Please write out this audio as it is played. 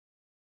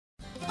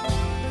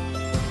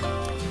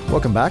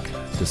Welcome back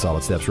to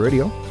Solid Steps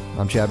Radio.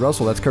 I'm Chad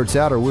Russell. That's Kurt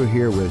Souter. We're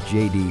here with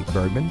J.D.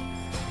 Bergman,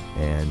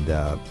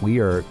 and we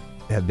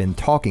have been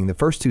talking. The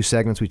first two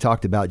segments we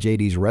talked about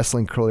J.D.'s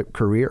wrestling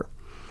career.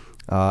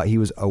 He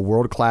was a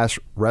world-class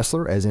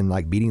wrestler, as in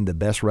like beating the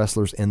best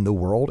wrestlers in the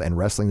world and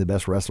wrestling the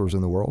best wrestlers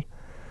in the world.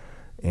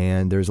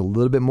 And there's a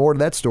little bit more to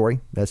that story.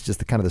 That's just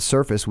the kind of the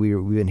surface.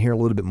 We've been hearing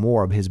a little bit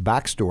more of his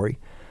backstory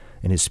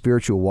and his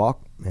spiritual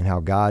walk and how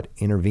God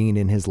intervened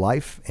in his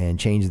life and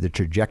changed the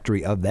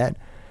trajectory of that.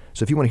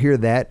 So if you want to hear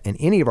that and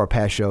any of our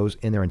past shows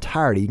in their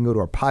entirety, you can go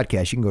to our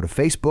podcast. You can go to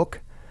Facebook.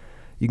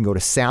 You can go to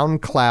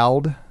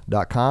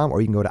SoundCloud.com,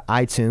 or you can go to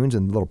iTunes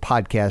and the little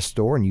podcast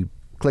store, and you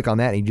click on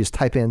that and you just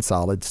type in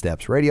Solid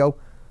Steps Radio.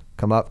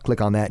 Come up,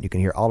 click on that, and you can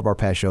hear all of our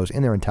past shows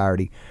in their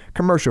entirety,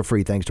 commercial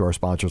free, thanks to our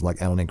sponsors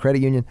like L&N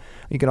Credit Union.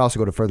 You can also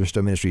go to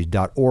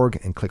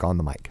furtherstillministries.org and click on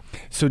the mic.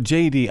 So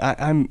JD,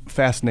 I'm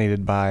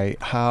fascinated by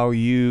how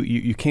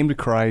you came to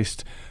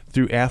Christ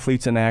through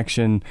Athletes in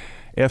Action.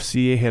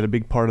 FCA had a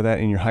big part of that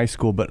in your high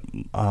school, but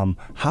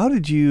how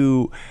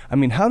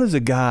does a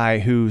guy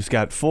who's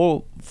got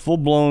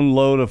full-blown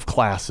load of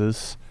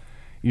classes,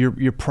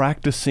 you're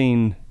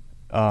practicing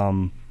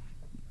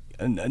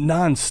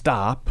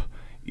nonstop,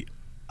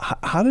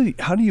 how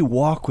do you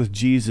walk with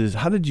Jesus?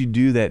 How did you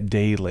do that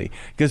daily?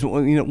 Because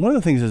one of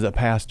the things as a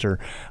pastor,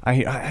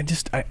 I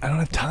don't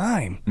have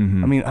time.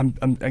 Mm-hmm. I mean,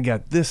 I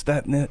got this,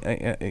 that,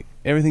 and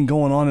everything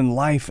going on in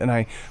life, and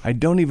I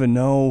don't even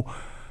know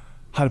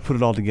how to put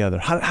it all together.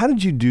 How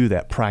did you do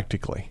that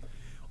practically?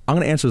 I'm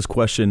going to answer this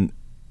question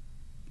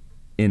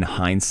in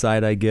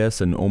hindsight, I guess,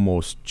 and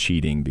almost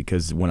cheating,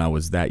 because when I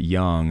was that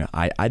young,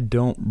 I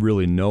don't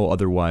really know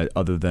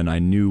other than I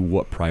knew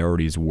what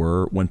priorities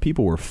were. When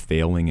people were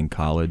failing in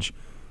college,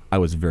 I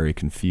was very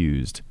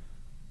confused.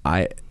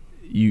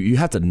 You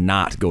have to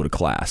not go to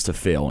class to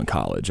fail in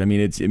college. I got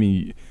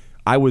a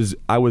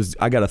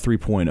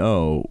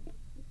 3.0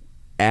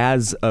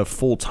 as a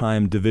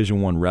full-time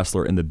Division I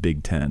wrestler in the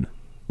Big Ten.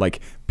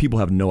 Like, people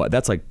have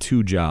that's like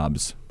two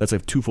jobs. That's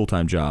like two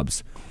full-time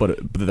jobs, but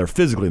they're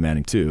physically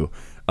demanding too,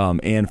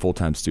 and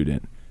full-time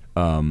student.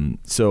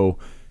 So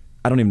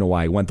I don't even know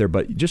why I went there,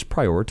 but just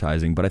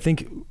prioritizing. But I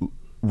think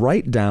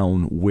we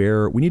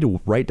need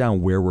to write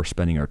down where we're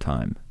spending our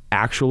time.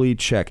 Actually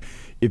check.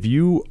 If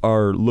you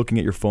are looking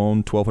at your phone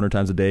 1,200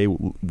 times a day,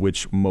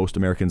 which most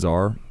Americans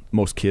are,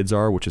 most kids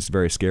are, which is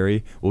very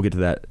scary. We'll get to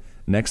that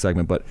next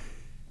segment. But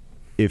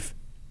if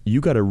you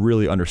got to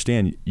really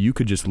understand, you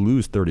could just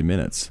lose 30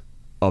 minutes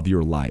of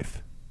your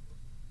life.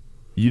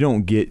 You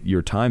don't get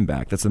your time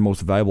back. That's the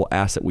most valuable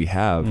asset we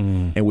have,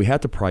 and we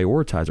have to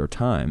prioritize our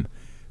time.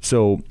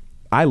 So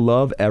I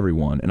love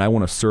everyone, and I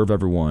want to serve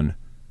everyone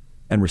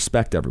and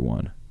respect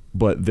everyone,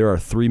 but there are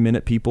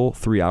 3-minute people,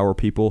 3-hour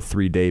people,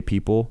 3-day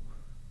people,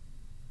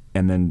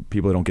 and then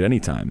people that don't get any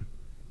time.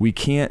 We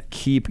can't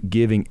keep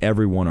giving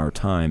everyone our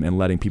time and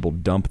letting people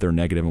dump their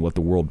negative and let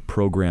the world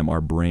program our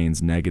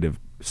brains negative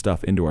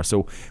stuff into us.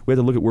 So we have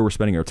to look at where we're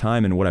spending our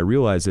time, and what I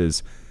realize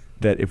is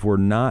that if we're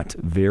not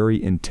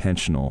very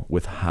intentional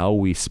with how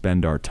we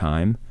spend our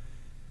time,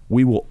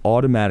 we will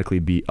automatically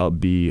be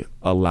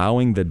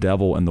allowing the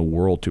devil and the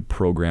world to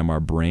program our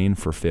brain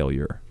for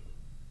failure.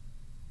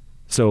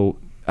 So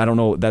I don't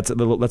know, that's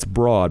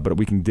broad, but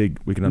we can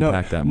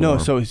unpack that more. No,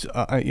 so it's,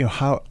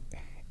 how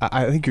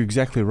I think you're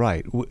exactly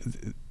right.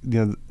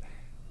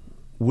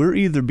 We're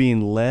either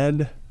being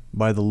led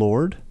by the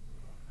Lord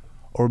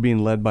or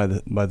being led by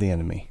the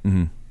enemy.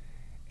 Mm-hmm.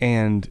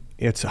 And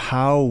it's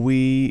how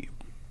we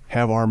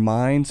have our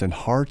minds and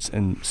hearts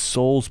and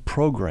souls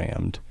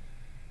programmed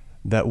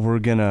that we're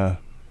gonna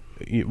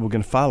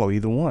follow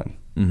either one.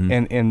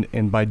 Mm-hmm.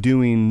 And by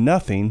doing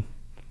nothing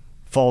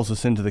falls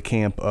us into the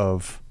camp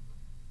of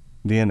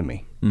the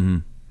enemy. Mm-hmm.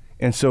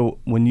 And so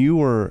when you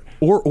were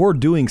or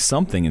doing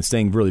something and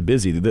staying really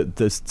busy, the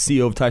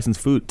CEO of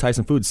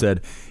Tyson Foods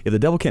said, if the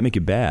devil can't make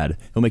you bad,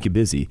 he'll make you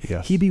busy.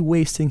 Yes. He'd be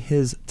wasting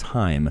his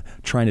time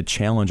trying to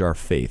challenge our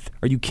faith.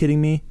 Are you kidding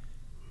me?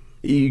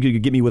 You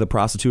could get me with a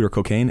prostitute or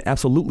cocaine?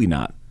 Absolutely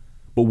not.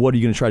 But what are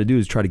you going to try to do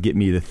is try to get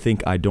me to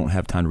think I don't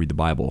have time to read the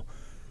Bible.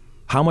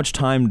 How much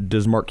time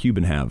does Mark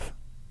Cuban have?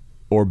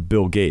 Or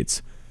Bill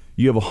Gates?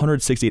 You have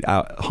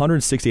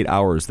 168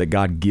 hours that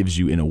God gives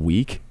you in a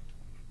week.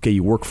 Okay,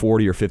 you work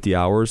 40 or 50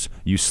 hours.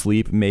 You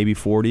sleep maybe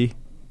 40.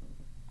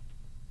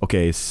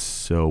 Okay,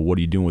 so what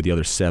are you doing with the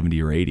other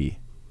 70 or 80?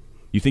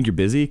 You think you're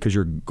busy because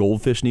your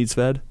goldfish needs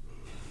fed?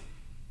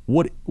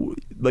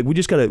 We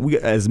just gotta,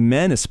 as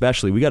men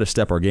especially, we gotta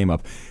step our game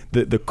up.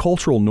 The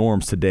cultural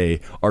norms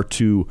today are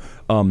to,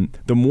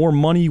 the more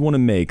money you want to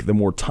make, the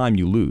more time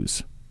you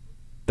lose.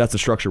 That's the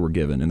structure we're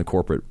given in the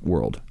corporate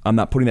world. I'm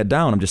not putting that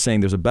down. I'm just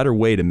saying there's a better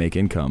way to make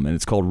income, and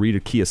it's called read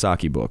a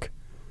Kiyosaki book.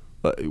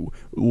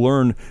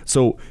 Learn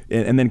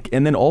and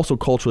then also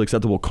culturally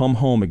acceptable. Come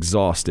home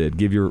exhausted,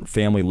 give your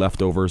family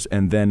leftovers,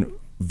 and then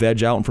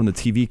veg out in front of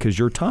the TV because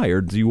you're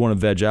tired. You want to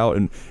veg out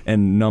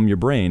and numb your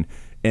brain,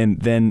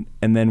 and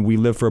then we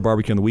live for a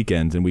barbecue on the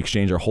weekends and we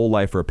exchange our whole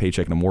life for a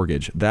paycheck and a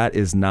mortgage. That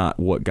is not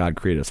what God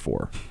created us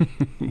for.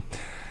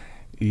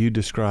 you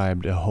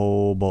described a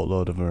whole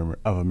boatload of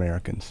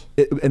Americans.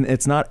 And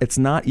it's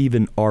not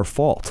even our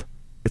fault.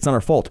 It's not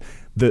our fault.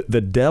 The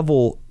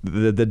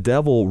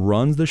devil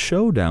runs the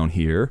show down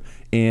here,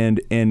 and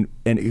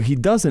he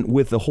doesn't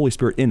with the Holy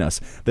Spirit in us.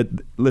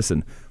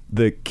 Listen,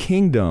 the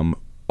kingdom,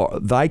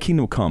 thy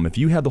kingdom come. If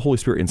you have the Holy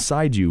Spirit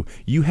inside you,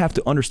 you have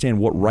to understand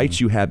what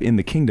rights you have in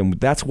the kingdom.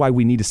 That's why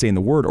we need to stay in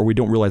the Word, or we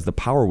don't realize the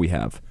power we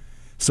have.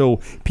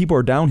 So people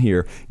are down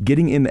here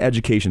getting in the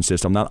education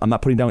system. I'm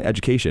not putting down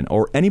education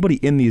or anybody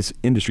in these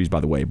industries, by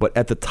the way, but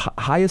at the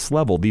highest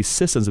level, these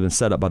systems have been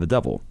set up by the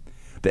devil.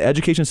 The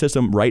education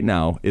system right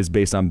now is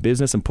based on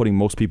business and putting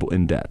most people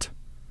in debt.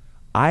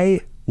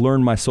 I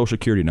learned my Social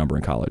Security number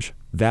in college.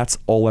 That's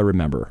all I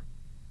remember.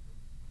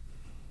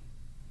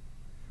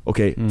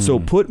 Okay, so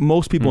put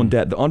most people in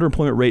debt. The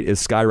underemployment rate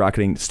is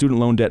skyrocketing. Student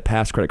loan debt,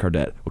 past credit card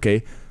debt.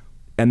 Okay,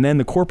 and then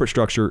the corporate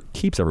structure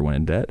keeps everyone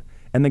in debt.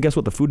 And then guess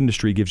what? The food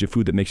industry gives you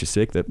food that makes you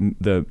sick.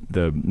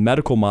 The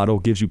medical model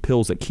gives you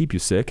pills that keep you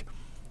sick.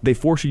 They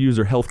force you to use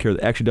their health care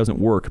that actually doesn't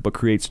work but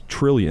creates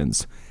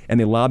trillions. And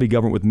they lobby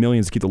government with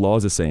millions to keep the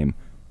laws the same.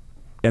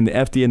 And the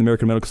FDA and the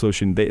American Medical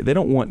Association, they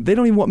don't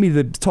even want me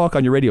to talk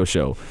on your radio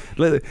show.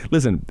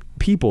 Listen,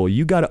 people,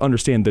 you got to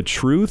understand the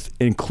truth,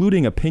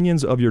 including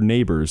opinions of your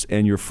neighbors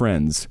and your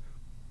friends.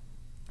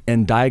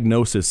 And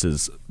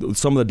diagnoses,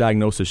 some of the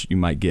diagnoses you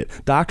might get.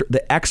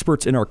 The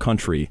experts in our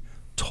country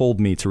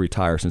told me to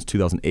retire since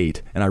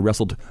 2008, and I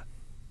wrestled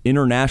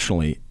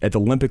internationally at the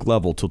Olympic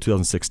level till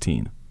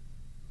 2016.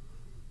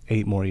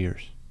 8 more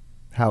years.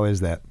 How is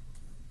that?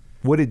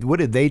 What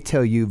did they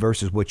tell you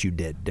versus what you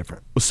did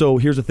different? So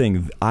here's the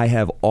thing. I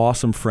have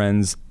awesome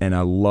friends, and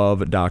I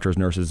love doctors,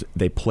 nurses.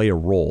 They play a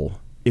role.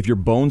 If your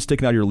bone's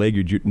sticking out of your leg,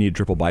 you need a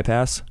triple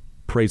bypass.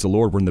 Praise the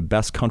Lord, we're in the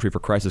best country for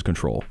crisis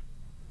control.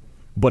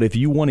 But if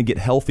you want to get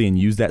healthy and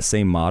use that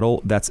same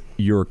model,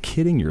 you're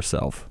kidding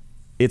yourself.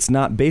 It's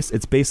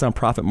based on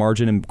profit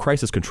margin and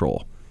crisis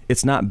control.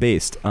 It's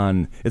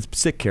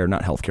sick care,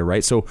 not health care,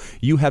 right? So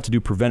you have to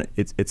do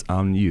it's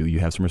on you. You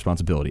have some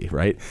responsibility,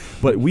 right?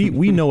 But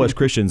we know as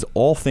Christians,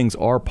 all things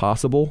are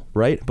possible,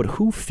 right? But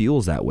who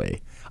feels that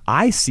way?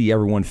 I see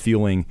everyone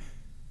feeling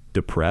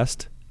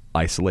depressed,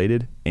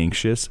 isolated,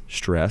 anxious,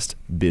 stressed,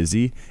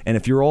 busy. And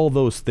if you're all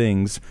those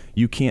things,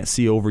 you can't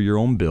see over your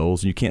own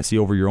bills, you can't see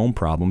over your own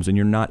problems, and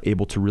you're not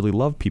able to really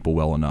love people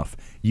well enough.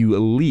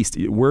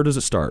 Where does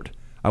it start?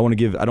 I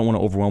don't want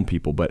to overwhelm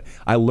people, but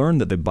I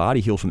learned that the body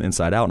heals from the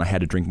inside out, and I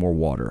had to drink more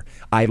water.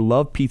 I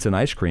love pizza and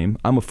ice cream.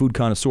 I'm a food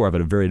connoisseur. I've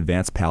had a very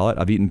advanced palate.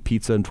 I've eaten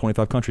pizza in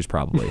 25 countries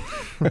probably.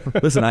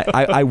 Listen,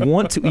 I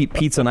want to eat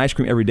pizza and ice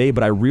cream every day,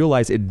 but I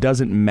realize it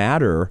doesn't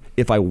matter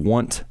if I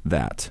want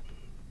that.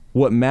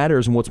 What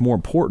matters and what's more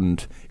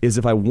important is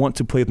if I want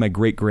to play with my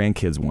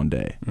great-grandkids one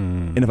day.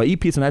 And if I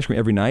eat pizza and ice cream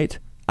every night,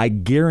 I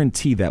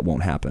guarantee that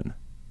won't happen.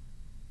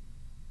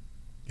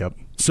 Yep.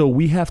 So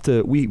we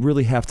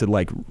really have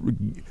to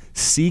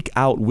seek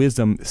out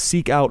wisdom,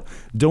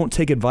 don't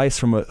take advice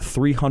from a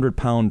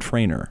 300-pound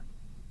trainer.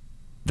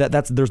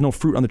 There's no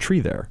fruit on the tree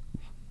there.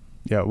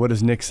 Yeah. What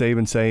does Nick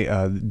Saban say?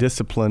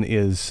 Discipline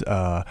is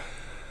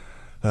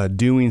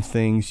doing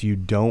things you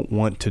don't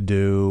want to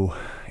do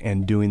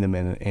and doing them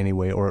in any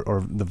way,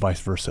 or the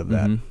vice versa of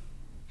that.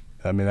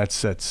 Mm-hmm. I mean,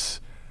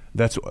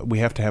 that's we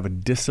have to have a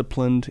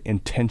disciplined,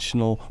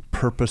 intentional,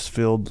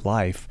 purpose-filled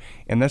life,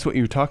 and that's what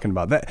you were talking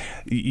about. That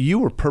you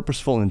were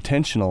purposeful,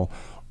 intentional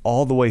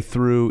all the way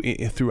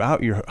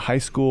throughout your high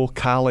school,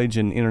 college,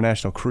 and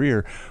international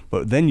career,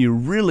 but then you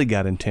really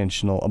got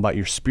intentional about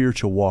your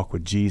spiritual walk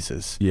with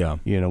Jesus. Yeah,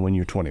 when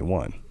you're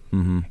 21,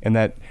 mm-hmm. and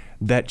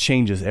that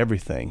changes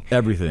everything.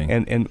 Everything.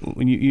 And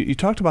when you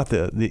talked about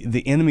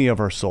the enemy of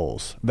our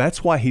souls,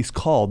 that's why he's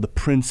called the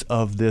prince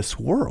of this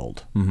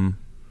world. Mm-hmm.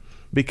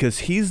 Because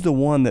he's the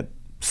one that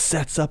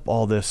sets up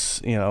all this,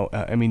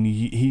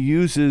 he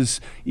uses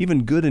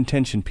even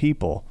good-intentioned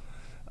people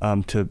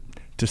to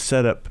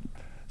set up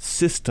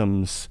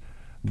systems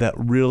that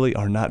really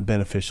are not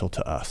beneficial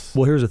to us.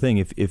 Well, here's the thing: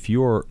 if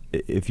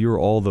you're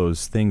all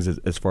those things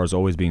as far as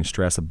always being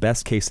stressed, the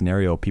best case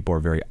scenario, people are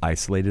very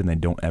isolated and they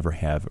don't ever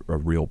have a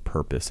real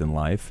purpose in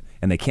life,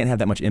 and they can't have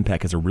that much impact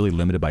because they're really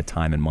limited by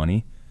time and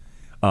money.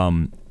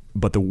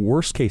 But the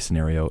worst case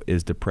scenario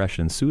is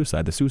depression and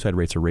suicide. The suicide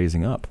rates are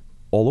raising up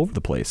all over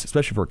the place,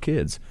 especially for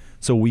kids.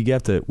 So we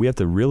have to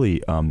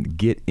really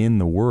get in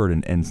the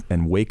Word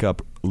and wake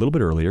up a little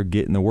bit earlier,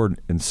 get in the Word,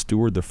 and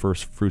steward the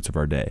first fruits of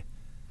our day.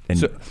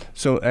 And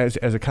so as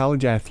a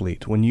college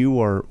athlete, when you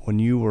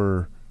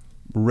were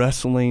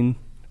wrestling,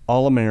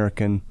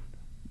 All-American,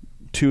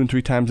 2 and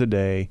 3 times a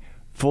day,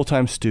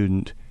 full-time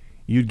student,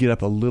 you'd get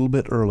up a little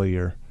bit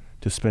earlier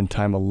to spend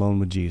time alone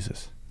with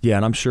Jesus. Yeah,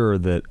 and I'm sure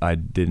that I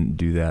didn't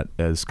do that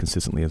as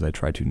consistently as I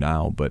try to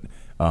now, but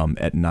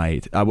at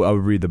night I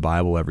would read the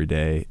Bible every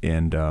day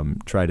and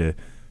try to.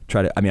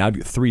 I mean,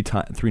 I'd 3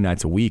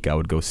 nights a week I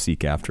would go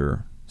seek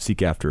after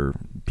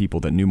people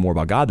that knew more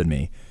about God than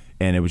me,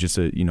 and it was just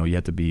you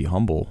have to be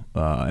humble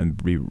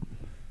and be.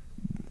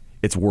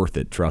 it's worth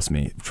it. Trust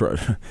me.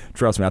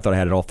 Trust me. I thought I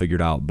had it all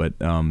figured out, but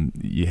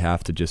you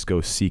have to just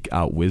go seek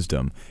out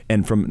wisdom.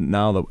 And from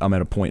now, I'm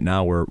at a point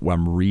now where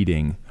I'm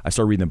reading. I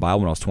started reading the Bible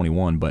when I was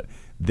 21, but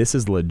this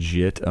is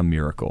legit a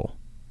miracle.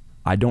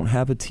 I don't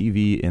have a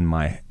TV in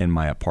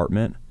my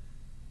apartment,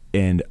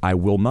 and I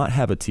will not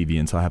have a TV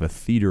until I have a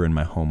theater in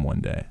my home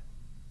one day.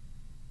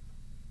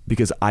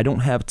 Because I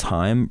don't have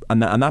time. I'm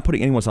not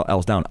putting anyone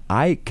else down.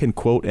 I can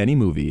quote any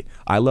movie.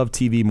 I love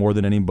TV more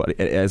than anybody,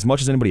 as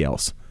much as anybody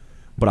else.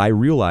 But I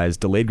realize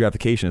delayed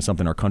gratification is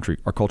something our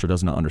culture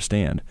does not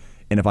understand.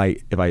 And if I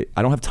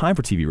don't have time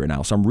for TV right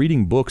now, so I'm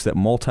reading books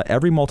that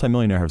every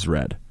multimillionaire has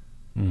read.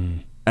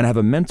 And I have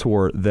a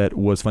mentor that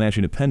was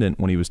financially independent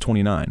when he was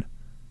 29,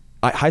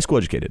 high school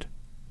educated.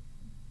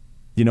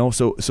 You know,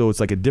 so it's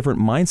like a different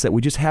mindset.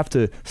 We just have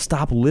to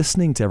stop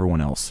listening to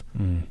everyone else.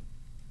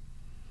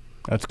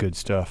 That's good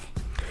stuff.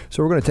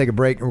 So we're going to take a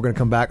break, and we're going to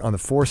come back on the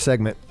fourth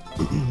segment.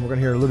 We're going to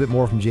hear a little bit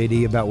more from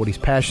JD about what he's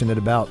passionate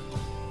about,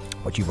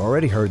 what you've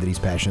already heard that he's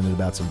passionate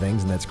about some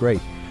things, and that's great.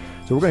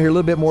 So we're going to hear a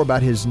little bit more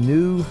about his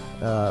new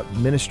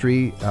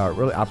ministry,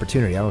 really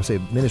opportunity. I don't want to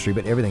say ministry,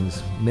 but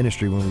everything's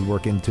ministry when we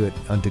work into it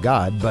unto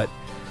God. But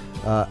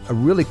a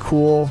really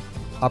cool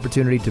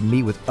opportunity to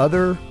meet with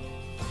other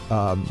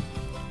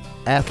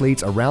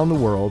athletes around the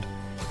world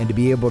and to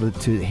be able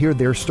to hear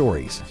their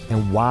stories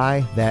and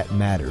why that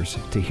matters,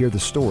 to hear the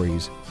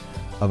stories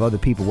of other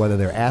people, whether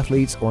they're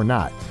athletes or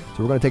not.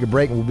 So we're going to take a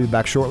break, and we'll be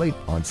back shortly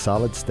on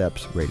Solid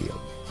Steps Radio.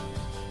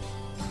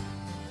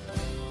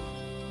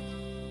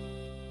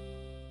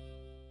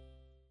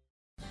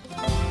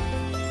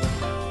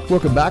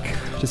 Welcome back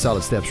to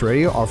Solid Steps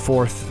Radio, our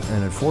fourth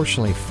and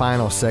unfortunately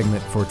final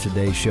segment for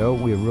today's show.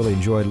 We have really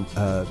enjoyed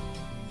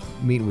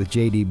meeting with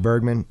J.D.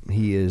 Bergman.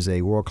 He is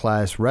a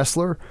world-class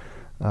wrestler.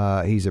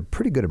 He's a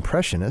pretty good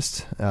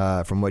impressionist,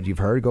 from what you've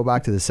heard. Go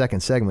back to the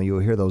second segment.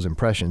 You'll hear those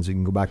impressions. You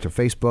can go back to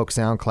Facebook,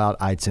 SoundCloud,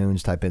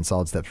 iTunes, type in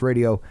Solid Steps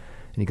Radio,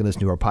 and you can listen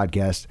to our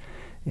podcast.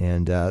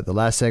 And the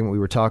last segment we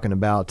were talking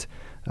about,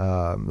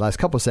 last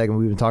couple of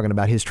segments, we've been talking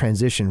about his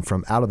transition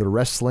from out of the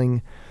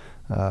wrestling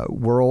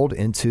world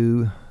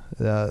into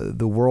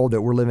the world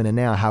that we're living in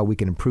now, how we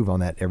can improve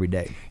on that every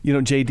day. You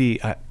know,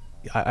 JD,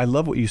 I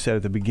love what you said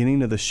at the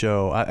beginning of the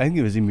show. I think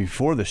it was even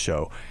before the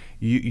show.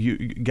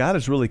 God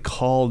has really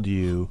called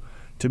you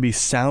to be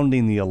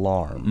sounding the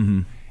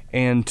alarm,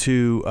 and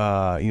to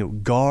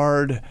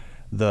guard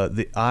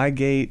the eye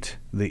gate,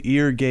 the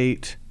ear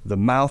gate, the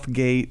mouth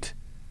gate.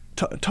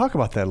 Talk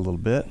about that a little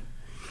bit.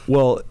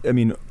 Well, I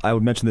mean, I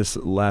would mention this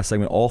last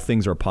segment. All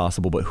things are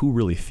possible, but who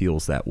really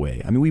feels that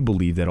way? I mean, we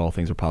believe that all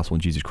things are possible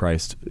in Jesus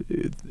Christ,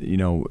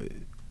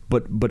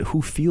 but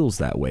who feels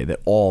that way, that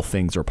all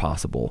things are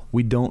possible?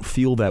 We don't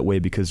feel that way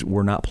because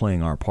we're not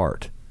playing our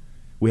part.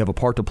 We have a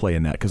part to play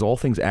in that, because all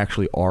things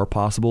actually are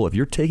possible. If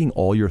you're taking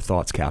all your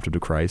thoughts captive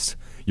to Christ,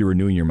 you're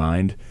renewing your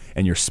mind,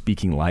 and you're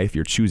speaking life,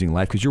 you're choosing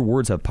life, because your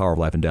words have power of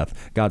life and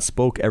death. God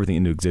spoke everything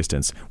into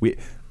existence.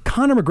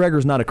 Conor McGregor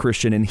is not a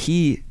Christian, and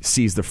he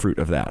sees the fruit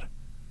of that.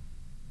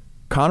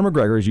 Conor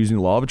McGregor is using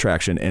the law of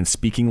attraction and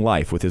speaking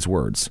life with his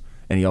words,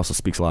 and he also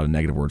speaks a lot of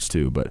negative words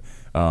too. But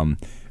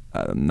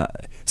the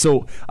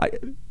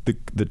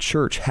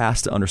church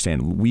has to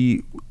understand,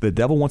 the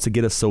devil wants to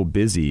get us so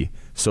busy,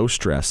 so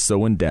stressed,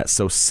 so in debt,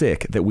 so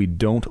sick that we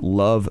don't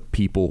love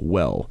people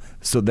well,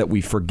 so that we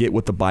forget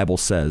what the Bible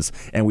says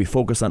and we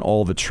focus on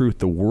all the truth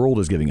the world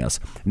is giving us.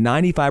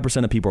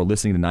 95% of people are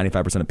listening to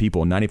 95% of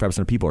people, and 95%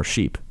 of people are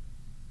sheep.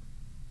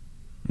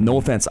 No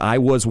offense, I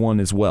was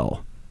one as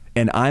well.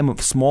 And I'm a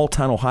small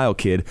town Ohio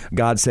kid.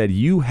 God said,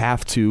 you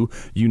have to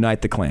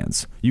unite the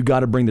clans. You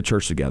got to bring the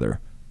church together.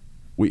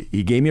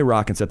 He gave me a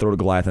rock and said, throw to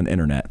Goliath on the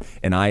internet.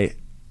 And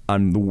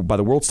by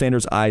the world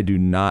standards, I do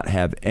not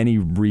have any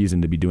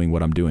reason to be doing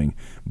what I'm doing.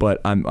 But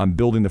I'm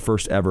building the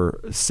first ever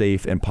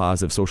safe and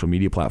positive social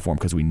media platform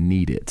because we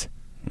need it.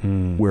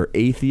 Where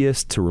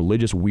atheist to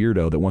religious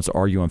weirdo that wants to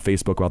argue on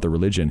Facebook about their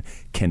religion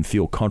can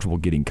feel comfortable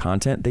getting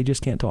content. They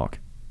just can't talk.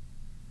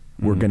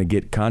 We're going to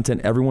get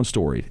content, everyone's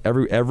story,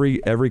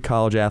 every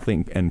college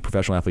athlete and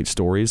professional athlete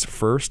stories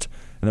first,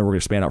 and then we're going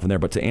to expand out from there.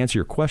 But to answer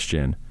your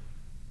question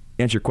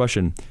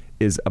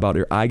is about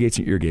your eye gates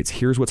and ear gates.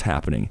 Here's what's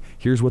happening.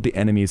 Here's what the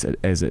enemy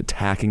is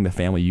attacking the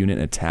family unit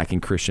and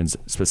attacking Christians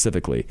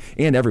specifically,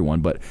 and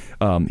everyone. But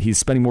he's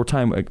spending more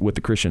time with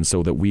the Christians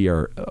so that we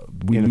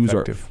lose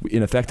our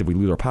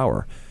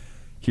power.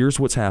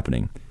 Here's what's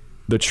happening.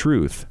 The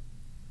truth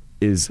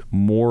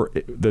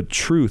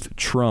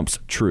trumps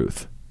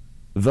truth.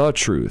 The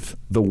truth,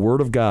 the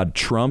Word of God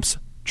trumps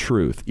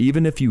truth.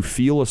 Even if you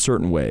feel a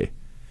certain way,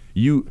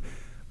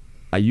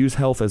 I use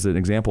health as an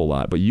example a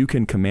lot, but you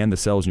can command the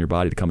cells in your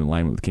body to come in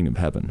line with the kingdom of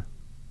heaven.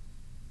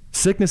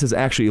 Sickness is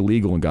actually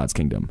illegal in God's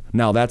kingdom.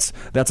 Now that's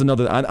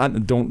another.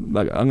 I'm going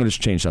to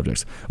just change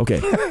subjects. Okay.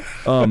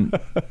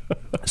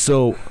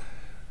 So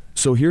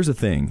here's the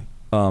thing.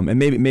 And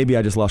maybe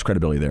I just lost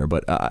credibility there,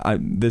 but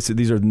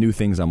these are new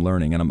things I'm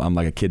learning, and I'm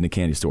like a kid in a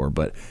candy store.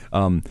 But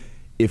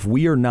if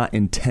we are not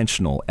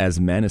intentional as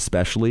men,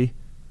 especially,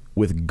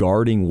 with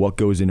guarding what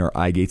goes in our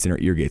eye gates and our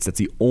ear gates. That's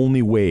the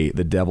only way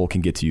the devil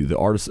can get to you. The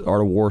Art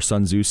of War,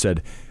 Sun Tzu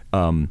said,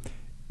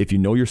 if you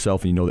know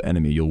yourself and you know the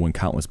enemy, you'll win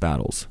countless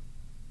battles.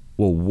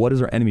 Well, what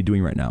is our enemy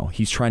doing right now?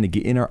 He's trying to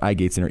get in our eye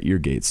gates and our ear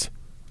gates,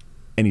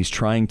 and he's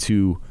trying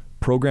to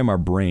program our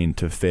brain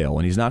to fail.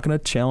 And he's not going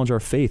to challenge our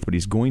faith, but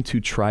he's going to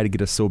try to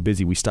get us so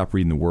busy we stop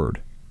reading the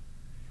Word.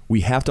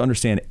 We have to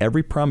understand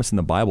every promise in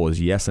the Bible is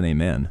yes and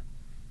amen.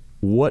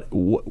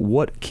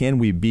 What can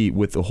we be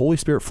with the Holy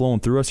Spirit flowing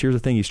through us? Here's the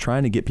thing. He's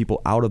trying to get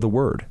people out of the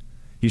Word.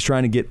 He's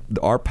trying to get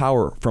our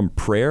power from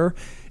prayer.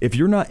 If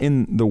you're not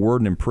in the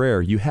Word and in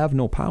prayer, you have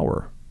no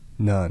power.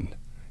 None.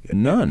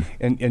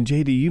 And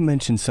JD, you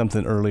mentioned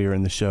something earlier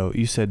in the show.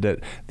 You said that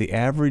the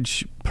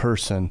average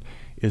person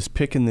is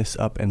picking this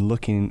up and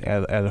looking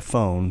at a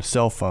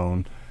cell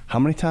phone, how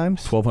many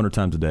times? 1,200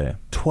 times a day.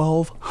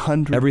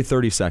 1,200? Every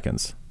 30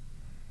 seconds.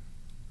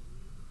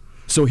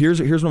 So here's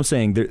what I'm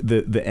saying.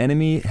 The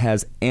enemy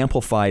has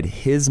amplified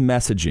his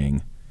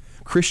messaging.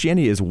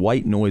 Christianity is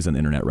white noise on the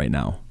internet right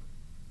now.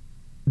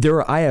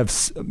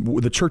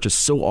 The church is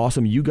so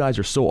awesome. You guys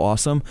are so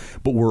awesome,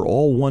 but we're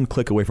all one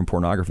click away from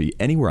pornography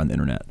anywhere on the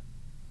internet.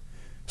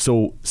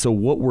 So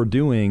what we're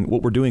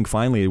doing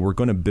finally, we're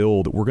going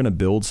to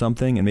build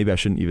something, and maybe I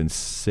shouldn't even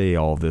say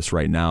all of this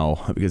right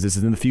now because this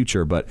is in the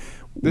future, but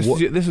this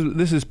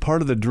is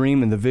part of the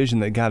dream and the vision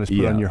that God has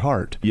put on your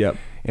heart. Yep.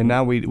 And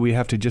now we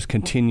have to just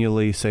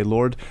continually say,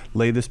 Lord,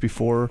 lay this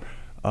before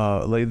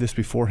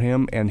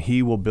him, and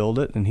he will build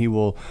it, and he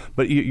will.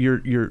 But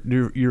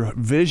your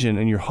vision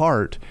and your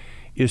heart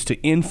is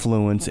to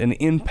influence and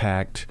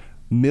impact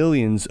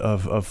millions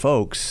of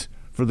folks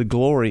for the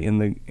glory and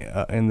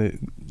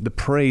the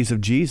praise of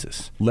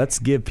Jesus. Let's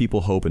give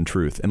people hope and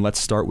truth, and let's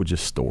start with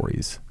just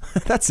stories.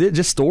 That's it,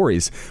 just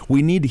stories.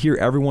 We need to hear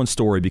everyone's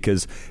story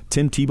because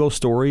Tim Tebow's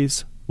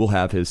stories will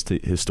have his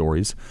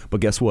stories. But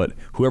guess what?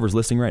 Whoever's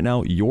listening right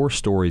now, your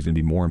story is going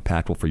to be more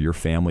impactful for your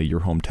family,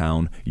 your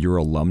hometown, your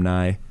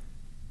alumni,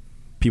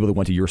 people that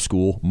went to your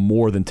school,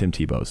 more than Tim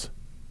Tebow's.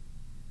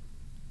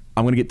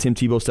 I'm going to get Tim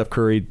Tebow, Steph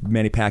Curry,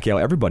 Manny Pacquiao,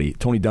 everybody,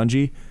 Tony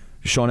Dungy,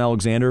 Sean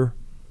Alexander.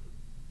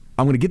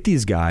 I'm going to get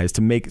these guys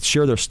to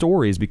share their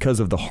stories because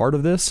of the heart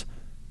of this,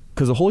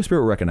 because the Holy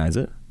Spirit will recognize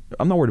it.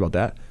 I'm not worried about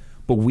that.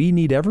 But we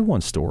need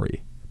everyone's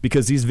story.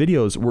 Because these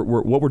videos,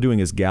 what we're doing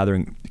is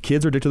gathering,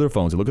 kids are addicted to their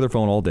phones. They look at their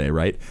phone all day,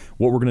 right?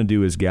 What we're going to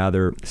do is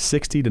gather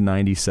 60 to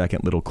 90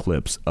 second little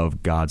clips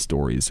of God's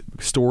stories.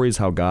 Stories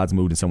how God's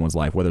moved in someone's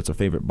life, whether it's a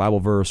favorite Bible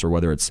verse or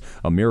whether it's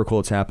a miracle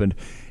that's happened.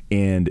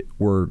 And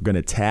we're going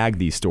to tag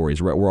these stories.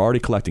 We're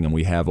already collecting them.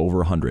 We have over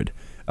 100.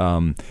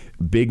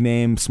 Big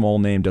name, small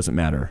name, doesn't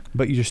matter.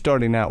 But you're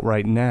starting out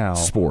right now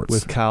sports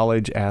with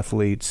college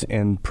athletes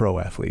and pro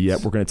athletes.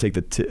 Yep, we're going to take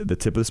the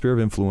tip of the sphere of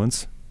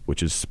influence,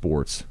 which is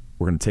sports.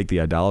 We're going to take the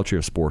idolatry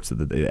of sports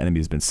that the enemy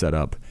has been set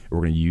up, and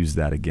we're going to use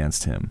that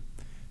against him.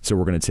 So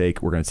we're going to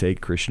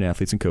take Christian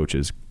athletes and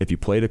coaches. If you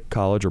played a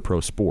college or pro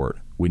sport,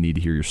 we need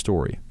to hear your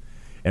story.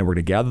 And we're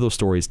going to gather those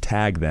stories,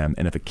 tag them,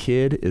 and if a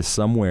kid is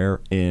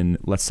somewhere in,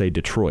 let's say,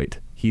 Detroit,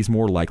 he's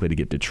more likely to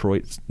get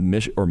Detroit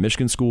or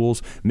Michigan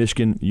schools,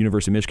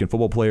 University of Michigan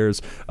football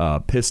players,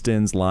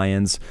 Pistons,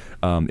 Lions.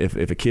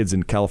 If a kid's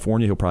in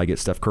California, he'll probably get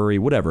Steph Curry,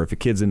 whatever. If a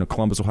kid's in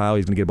Columbus, Ohio,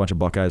 he's going to get a bunch of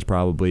Buckeyes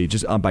probably,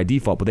 just by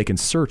default. But they can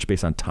search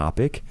based on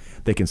topic.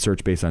 They can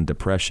search based on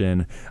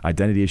depression,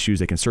 identity issues.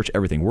 They can search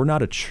everything. We're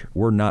not a church.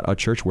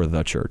 We're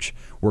the church.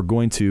 We're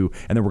going to,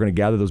 and then we're going to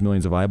gather those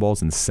millions of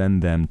eyeballs and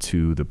send them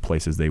to the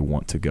places they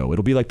want to go.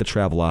 It'll be like the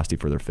Travelocity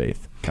for their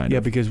faith, kind of. Yeah,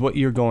 because what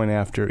you're going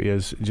after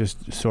is,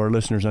 just so our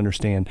listeners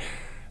understand,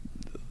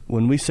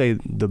 when we say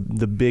the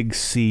big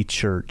C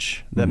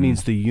church, that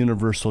means the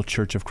universal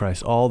church of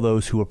Christ, all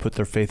those who have put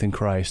their faith in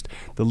Christ.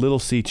 The little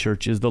C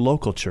church is the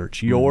local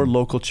church, your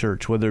local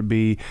church, whether it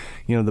be,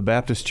 the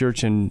Baptist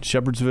church in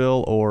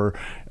Shepherdsville or,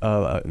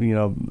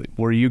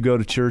 where you go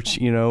to church,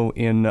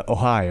 in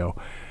Ohio,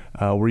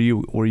 where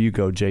you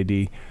go,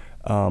 JD.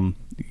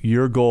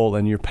 Your goal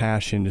and your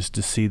passion is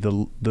to see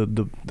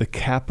the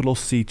capital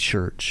C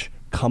church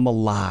come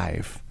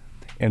alive,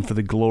 and for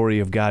the glory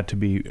of God to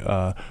be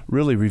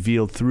really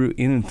revealed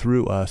in and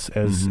through us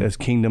as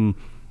kingdom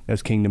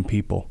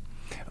people.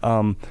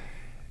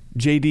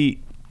 JD,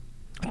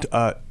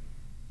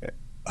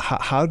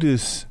 how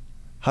does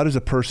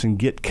a person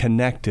get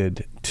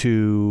connected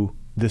to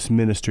this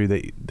ministry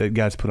that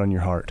God's put on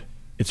your heart?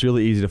 It's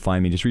really easy to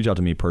find me. Just reach out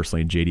to me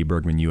personally. JD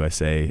Bergman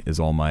USA is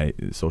all my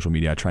social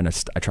media. I try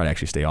to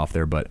actually stay off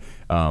there, but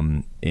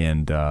then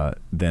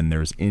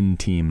there's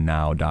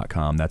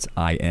inteamnow.com. That's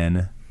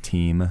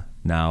inteamnow.com.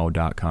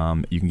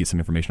 You can get some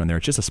information on there.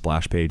 It's just a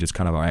splash page. It's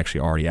kind of actually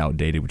already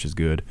outdated, which is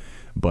good.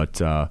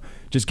 But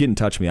just get in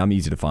touch with me. I'm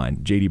easy to find.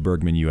 JD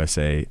Bergman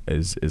USA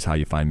is how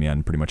you find me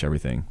on pretty much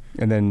everything.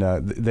 And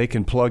then they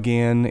can plug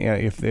in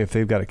if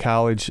they've got a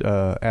college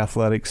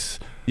athletics.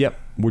 Yep.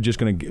 We're just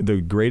going to, the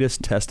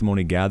greatest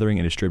testimony gathering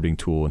and distributing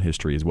tool in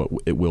history is what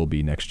it will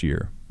be next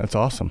year. That's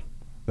awesome.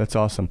 That's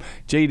awesome.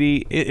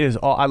 JD,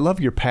 I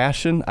love your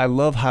passion. I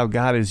love how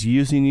God is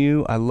using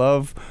you. I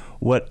love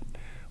what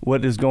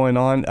what is going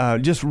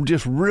on. Just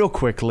real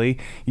quickly,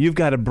 you've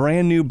got a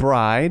brand new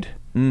bride.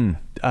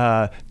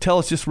 Tell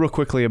us just real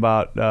quickly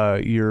about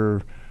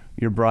your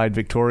bride,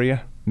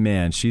 Victoria.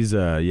 Man, she's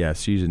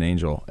an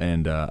angel,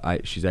 and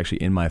she's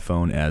actually in my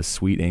phone as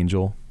Sweet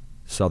Angel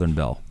Southern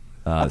Belle.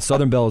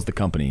 Southern Belle is the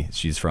company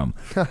she's from,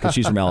 because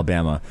she's from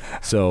Alabama.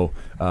 So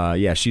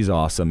she's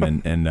awesome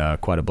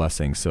and quite a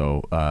blessing.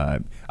 So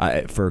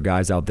for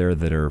guys out there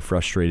that are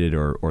frustrated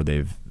or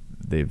they've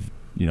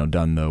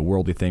done the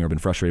worldly thing or been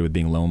frustrated with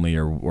being lonely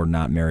or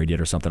not married yet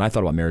or something. I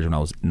thought about marriage when I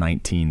was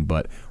 19,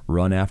 but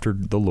run after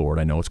the Lord.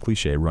 I know it's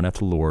cliche. Run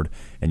after the Lord,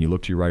 and you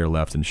look to your right or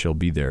left, and she'll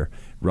be there.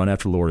 Run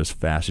after the Lord as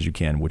fast as you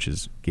can, which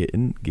is get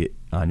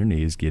on your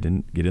knees, get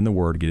in the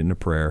Word, get into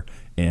prayer,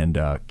 and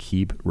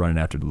keep running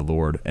after the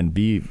Lord, and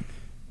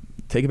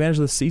take advantage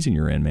of the season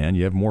you're in, man.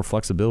 You have more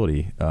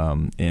flexibility,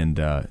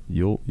 and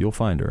you'll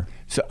find her.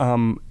 So,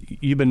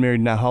 you've been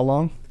married now how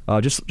long?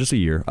 Just a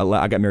year.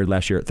 I got married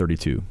last year at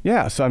 32.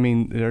 Yeah, so I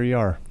mean, there you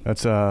are.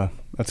 That's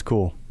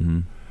cool.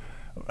 Mm-hmm.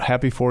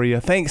 Happy for you.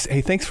 Thanks.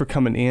 Hey, thanks for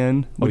coming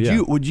in.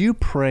 Would you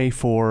pray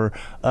for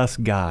us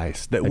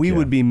guys that we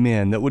would be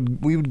men, that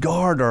we would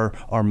guard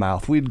our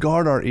mouth, we'd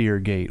guard our ear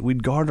gate,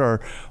 we'd guard our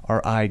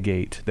eye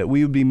gate, that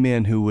we would be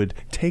men who would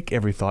take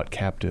every thought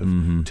captive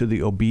to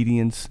the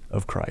obedience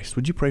of Christ.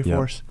 Would you pray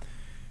for us?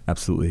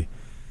 Absolutely.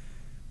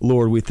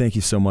 Lord, we thank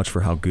you so much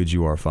for how good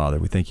you are, Father.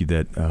 We thank you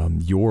that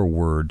your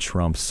word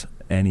trumps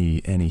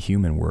any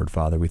human word,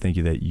 Father. We thank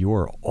you that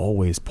you're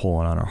always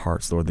pulling on our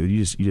hearts, Lord, that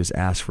you just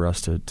ask for us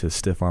to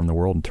stiff arm the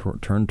world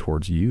and turn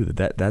towards you.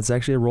 That's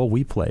actually a role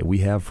we play. We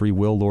have free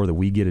will, Lord, that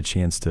we get a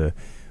chance that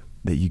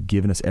you've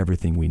given us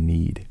everything we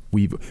need.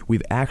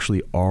 We've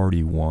actually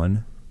already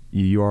won.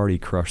 You already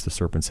crushed the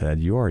serpent's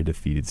head. You already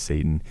defeated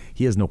Satan.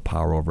 He has no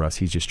power over us.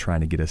 He's just trying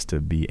to get us to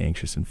be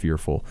anxious and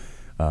fearful.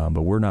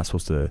 But we're not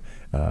supposed to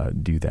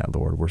do that,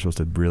 Lord. We're supposed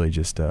to really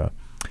just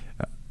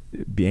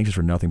be anxious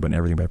for nothing, but in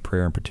everything by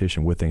prayer and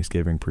petition with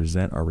thanksgiving,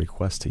 present our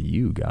requests to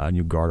you, God, and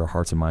you guard our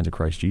hearts and minds in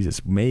Christ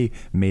Jesus. May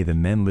the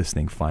men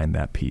listening find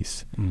that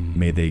peace. Mm-hmm.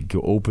 May they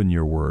go open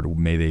your word.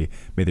 May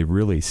they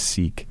really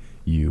seek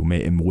you.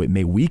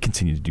 May we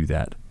continue to do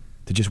that,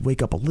 to just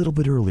wake up a little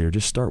bit earlier,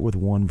 just start with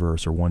one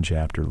verse or one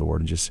chapter, Lord,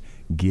 and just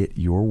get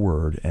your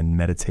word and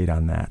meditate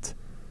on that.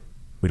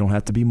 We don't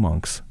have to be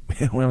monks. We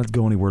don't have to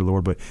go anywhere,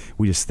 Lord, but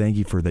we just thank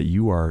you for that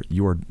you're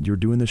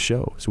doing this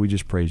show. So we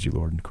just praise you,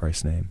 Lord, in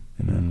Christ's name.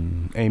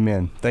 Amen.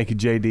 Amen. Thank you,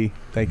 JD.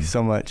 Thank you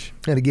so much.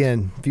 And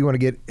again, if you want to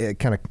get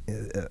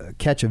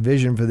catch a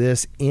vision for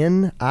this,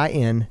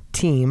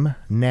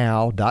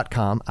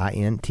 NINteamnow.com,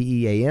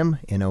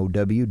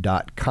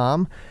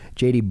 INTEAMNOW.com.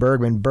 JD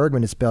Bergman.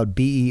 Bergman is spelled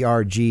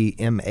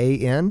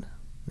BERGMAN.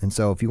 And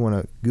so if you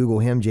want to Google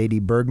him,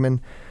 JD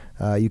Bergman,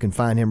 you can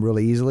find him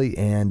really easily,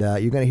 and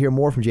you're going to hear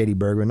more from J.D.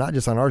 Bergman, not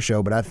just on our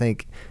show, but I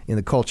think in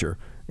the culture.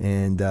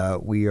 And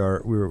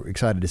we're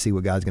excited to see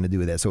what God's going to do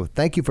with that. So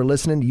thank you for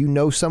listening. You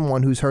know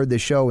someone who's heard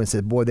this show and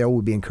said, boy, they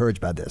will be encouraged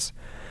by this.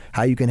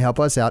 How you can help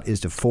us out is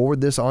to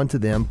forward this on to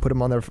them, put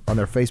them on their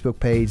Facebook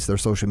page, their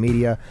social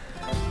media,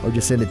 or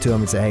just send it to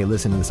them and say, hey,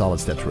 listen to the Solid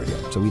Steps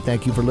Radio. So we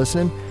thank you for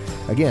listening,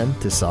 again,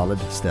 to Solid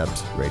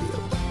Steps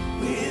Radio.